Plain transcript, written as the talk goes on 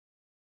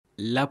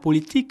La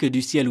politique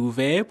du ciel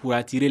ouvert pour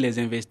attirer les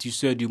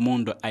investisseurs du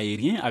monde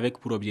aérien avec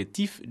pour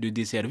objectif de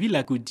desservir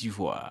la Côte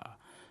d'Ivoire.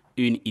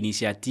 Une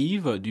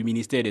initiative du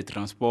ministère des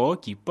Transports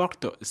qui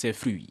porte ses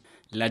fruits.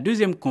 La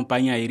deuxième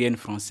compagnie aérienne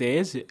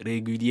française,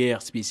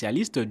 régulière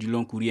spécialiste du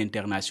long courrier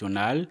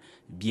international,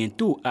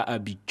 bientôt à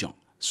Abidjan.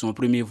 Son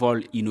premier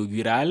vol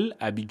inaugural,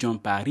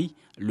 Abidjan-Paris,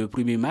 le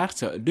 1er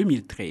mars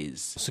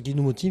 2013. Ce qui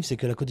nous motive, c'est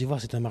que la Côte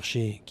d'Ivoire, c'est un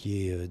marché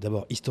qui est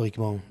d'abord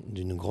historiquement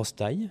d'une grosse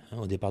taille,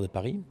 au départ de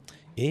Paris,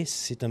 et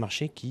c'est un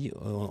marché qui,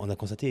 on a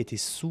constaté, était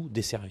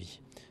sous-desservi.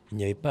 Il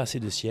n'y avait pas assez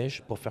de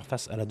sièges pour faire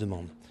face à la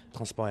demande. Le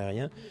transport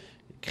aérien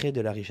crée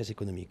de la richesse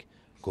économique.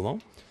 Comment ?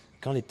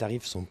 Quand les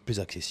tarifs sont plus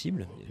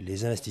accessibles,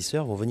 les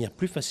investisseurs vont venir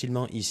plus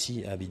facilement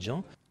ici à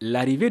Abidjan.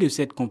 L'arrivée de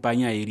cette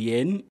compagnie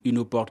aérienne, une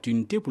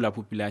opportunité pour la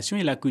population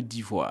et la Côte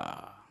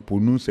d'Ivoire.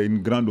 Pour nous, c'est une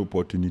grande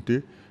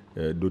opportunité,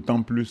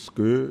 d'autant plus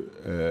que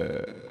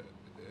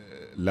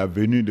la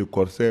venue de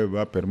Corsair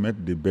va permettre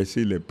de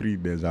baisser les prix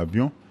des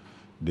avions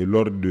de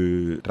l'ordre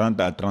de 30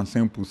 à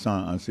 35%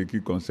 en ce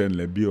qui concerne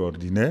les billets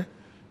ordinaires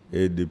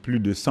et de plus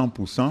de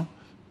 100%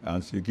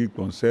 en ce qui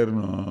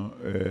concerne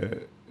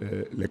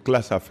les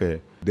classes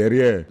affaires.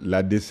 Derrière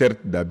la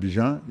desserte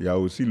d'Abidjan, il y a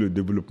aussi le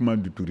développement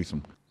du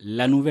tourisme.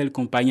 La nouvelle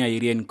compagnie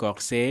aérienne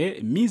Corsair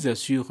mise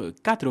sur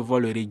 4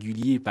 vols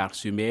réguliers par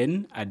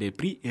semaine à des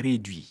prix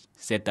réduits.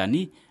 Cette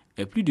année,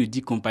 plus de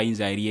 10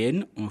 compagnies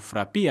aériennes ont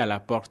frappé à la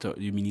porte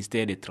du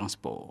ministère des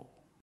Transports.